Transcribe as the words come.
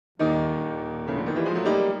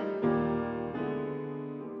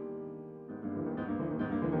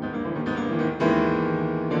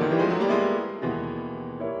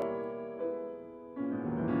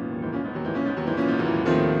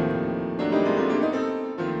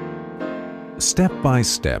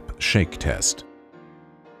Step-by-step shake test.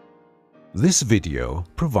 This video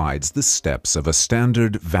provides the steps of a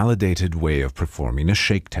standard, validated way of performing a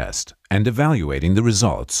shake test and evaluating the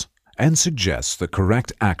results, and suggests the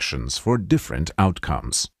correct actions for different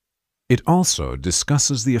outcomes. It also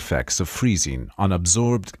discusses the effects of freezing on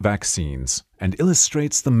absorbed vaccines and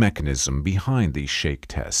illustrates the mechanism behind the shake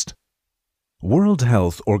test. World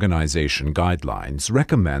Health Organization guidelines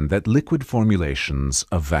recommend that liquid formulations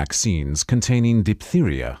of vaccines containing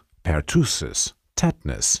diphtheria, pertussis,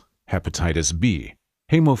 tetanus, hepatitis B,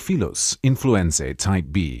 Haemophilus influenzae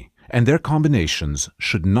type B, and their combinations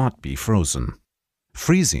should not be frozen.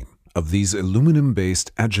 Freezing of these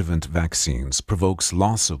aluminum-based adjuvant vaccines provokes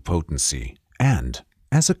loss of potency and,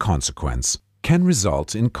 as a consequence, can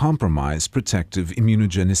result in compromised protective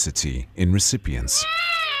immunogenicity in recipients.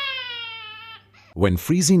 When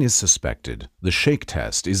freezing is suspected, the shake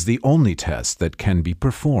test is the only test that can be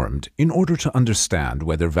performed in order to understand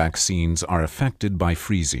whether vaccines are affected by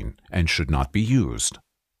freezing and should not be used.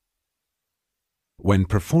 When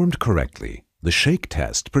performed correctly, the shake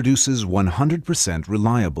test produces 100%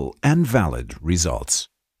 reliable and valid results.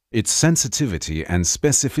 Its sensitivity and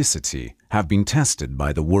specificity have been tested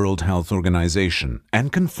by the World Health Organization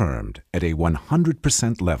and confirmed at a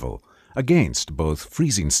 100% level against both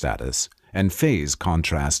freezing status and phase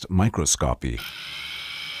contrast microscopy.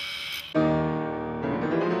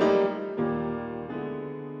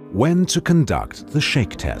 When to conduct the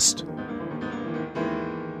shake test.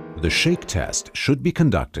 The shake test should be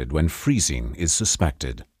conducted when freezing is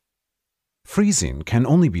suspected. Freezing can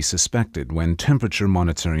only be suspected when temperature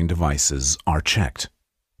monitoring devices are checked.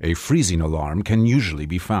 A freezing alarm can usually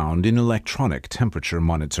be found in electronic temperature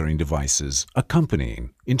monitoring devices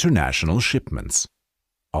accompanying international shipments.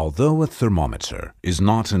 Although a thermometer is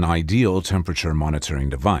not an ideal temperature monitoring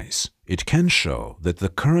device, it can show that the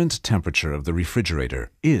current temperature of the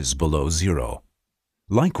refrigerator is below zero.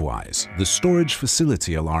 Likewise, the storage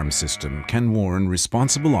facility alarm system can warn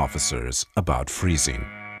responsible officers about freezing.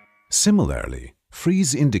 Similarly,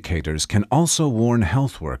 freeze indicators can also warn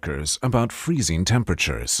health workers about freezing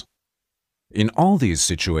temperatures. In all these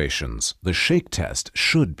situations, the shake test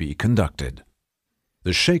should be conducted.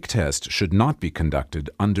 The shake test should not be conducted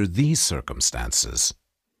under these circumstances.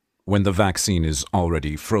 When the vaccine is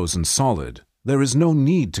already frozen solid, there is no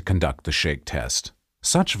need to conduct the shake test.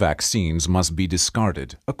 Such vaccines must be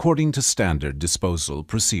discarded according to standard disposal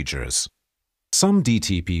procedures. Some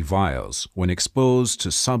DTP vials, when exposed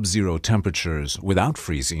to sub-zero temperatures without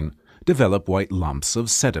freezing, develop white lumps of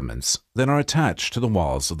sediments that are attached to the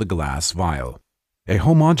walls of the glass vial. A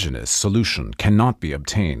homogeneous solution cannot be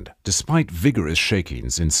obtained despite vigorous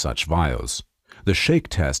shakings in such vials. The shake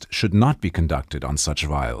test should not be conducted on such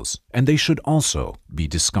vials, and they should also be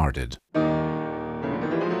discarded.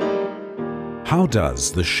 How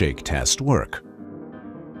does the shake test work?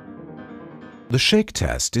 The shake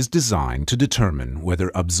test is designed to determine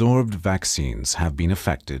whether absorbed vaccines have been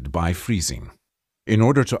affected by freezing. In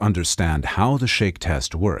order to understand how the shake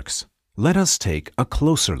test works, let us take a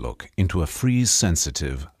closer look into a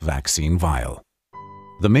freeze-sensitive vaccine vial.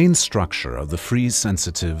 The main structure of the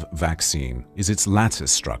freeze-sensitive vaccine is its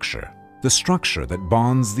lattice structure, the structure that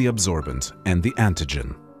bonds the absorbent and the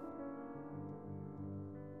antigen.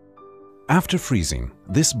 After freezing,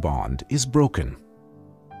 this bond is broken.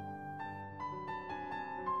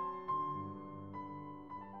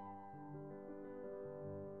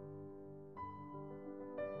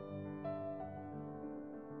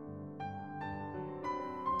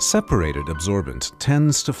 Separated absorbent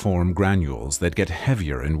tends to form granules that get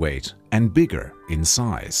heavier in weight and bigger in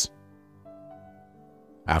size.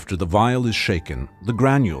 After the vial is shaken, the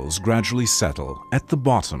granules gradually settle at the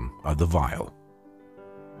bottom of the vial.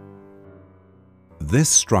 This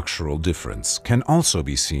structural difference can also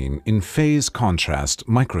be seen in phase contrast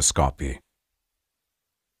microscopy.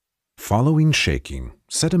 Following shaking,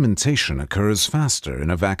 sedimentation occurs faster in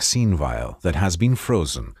a vaccine vial that has been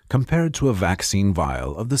frozen compared to a vaccine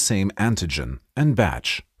vial of the same antigen and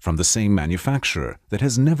batch from the same manufacturer that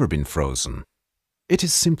has never been frozen. It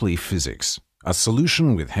is simply physics. A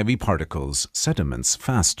solution with heavy particles sediments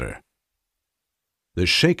faster. The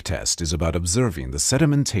shake test is about observing the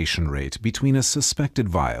sedimentation rate between a suspected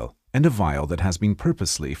vial and a vial that has been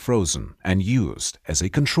purposely frozen and used as a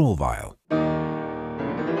control vial.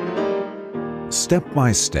 Step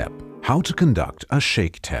by step, how to conduct a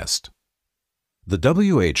shake test. The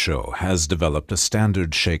WHO has developed a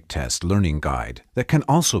standard shake test learning guide that can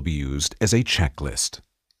also be used as a checklist.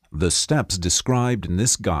 The steps described in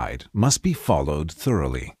this guide must be followed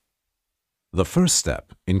thoroughly. The first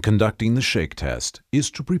step in conducting the shake test is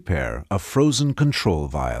to prepare a frozen control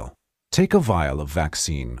vial. Take a vial of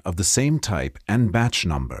vaccine of the same type and batch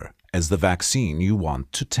number as the vaccine you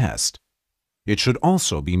want to test. It should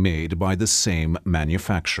also be made by the same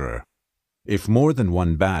manufacturer. If more than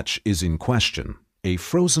one batch is in question, a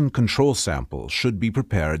frozen control sample should be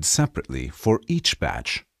prepared separately for each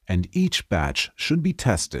batch, and each batch should be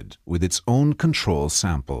tested with its own control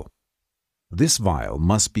sample. This vial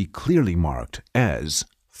must be clearly marked as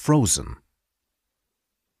frozen.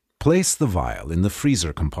 Place the vial in the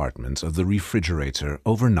freezer compartment of the refrigerator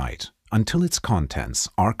overnight until its contents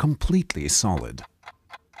are completely solid.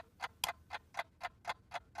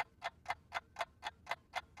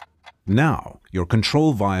 Now, your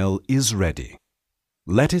control vial is ready.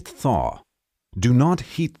 Let it thaw. Do not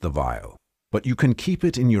heat the vial, but you can keep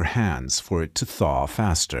it in your hands for it to thaw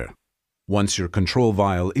faster. Once your control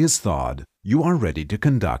vial is thawed, you are ready to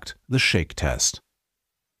conduct the shake test.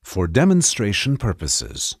 For demonstration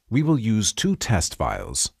purposes, we will use 2 test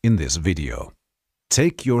vials in this video.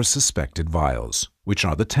 Take your suspected vials, which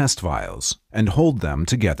are the test vials, and hold them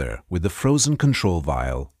together with the frozen control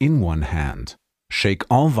vial in one hand. Shake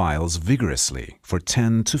all vials vigorously for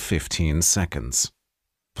 10 to 15 seconds.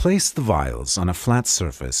 Place the vials on a flat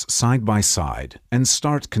surface side by side and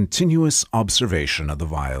start continuous observation of the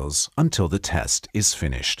vials until the test is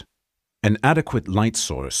finished. An adequate light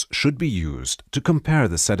source should be used to compare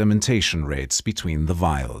the sedimentation rates between the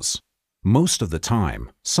vials. Most of the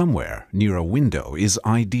time, somewhere near a window is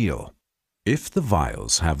ideal. If the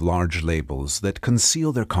vials have large labels that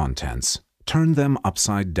conceal their contents, turn them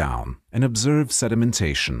upside down and observe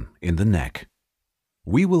sedimentation in the neck.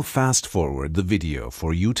 We will fast forward the video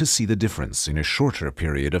for you to see the difference in a shorter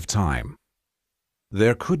period of time.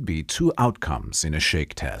 There could be 2 outcomes in a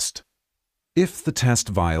shake test. If the test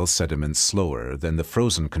vial sediments slower than the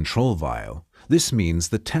frozen control vial, this means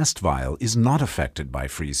the test vial is not affected by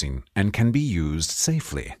freezing and can be used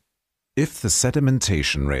safely. If the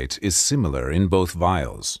sedimentation rate is similar in both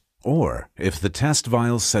vials, or if the test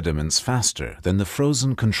vial sediments faster than the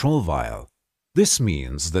frozen control vial, this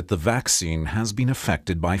means that the vaccine has been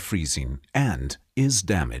affected by freezing and is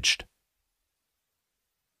damaged.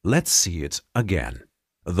 Let's see it again.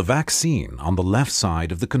 The vaccine on the left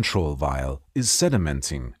side of the control vial is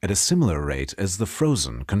sedimenting at a similar rate as the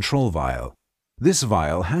frozen control vial. This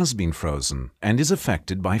vial has been frozen and is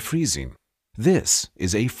affected by freezing. This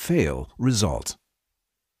is a fail result.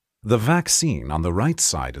 The vaccine on the right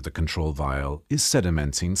side of the control vial is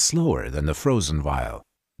sedimenting slower than the frozen vial.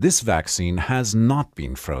 This vaccine has not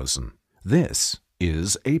been frozen. This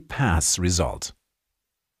is a pass result.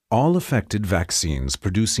 All affected vaccines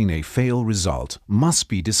producing a fail result must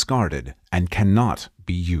be discarded and cannot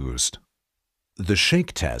be used. The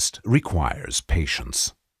shake test requires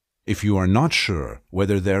patience. If you are not sure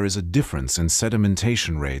whether there is a difference in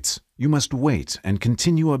sedimentation rates, you must wait and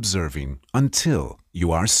continue observing until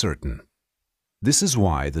you are certain. This is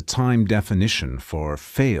why the time definition for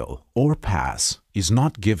fail or pass is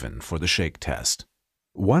not given for the shake test.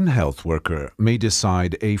 One health worker may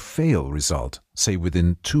decide a fail result, say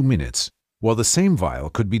within 2 minutes, while the same vial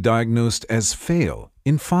could be diagnosed as fail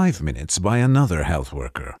in 5 minutes by another health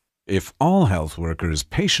worker. If all health workers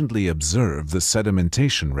patiently observe the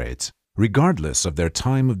sedimentation rates, regardless of their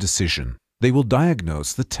time of decision, they will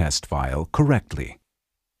diagnose the test vial correctly.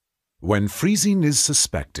 When freezing is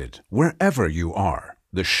suspected, wherever you are,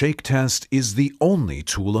 the shake test is the only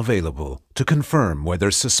tool available to confirm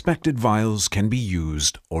whether suspected vials can be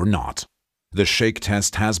used or not. The shake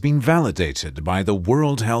test has been validated by the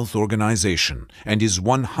World Health Organization and is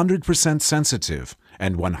 100% sensitive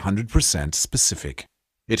and 100% specific.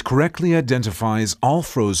 It correctly identifies all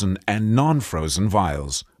frozen and non-frozen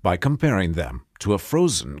vials by comparing them to a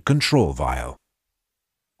frozen control vial.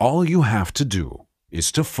 All you have to do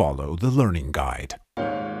is to follow the learning guide.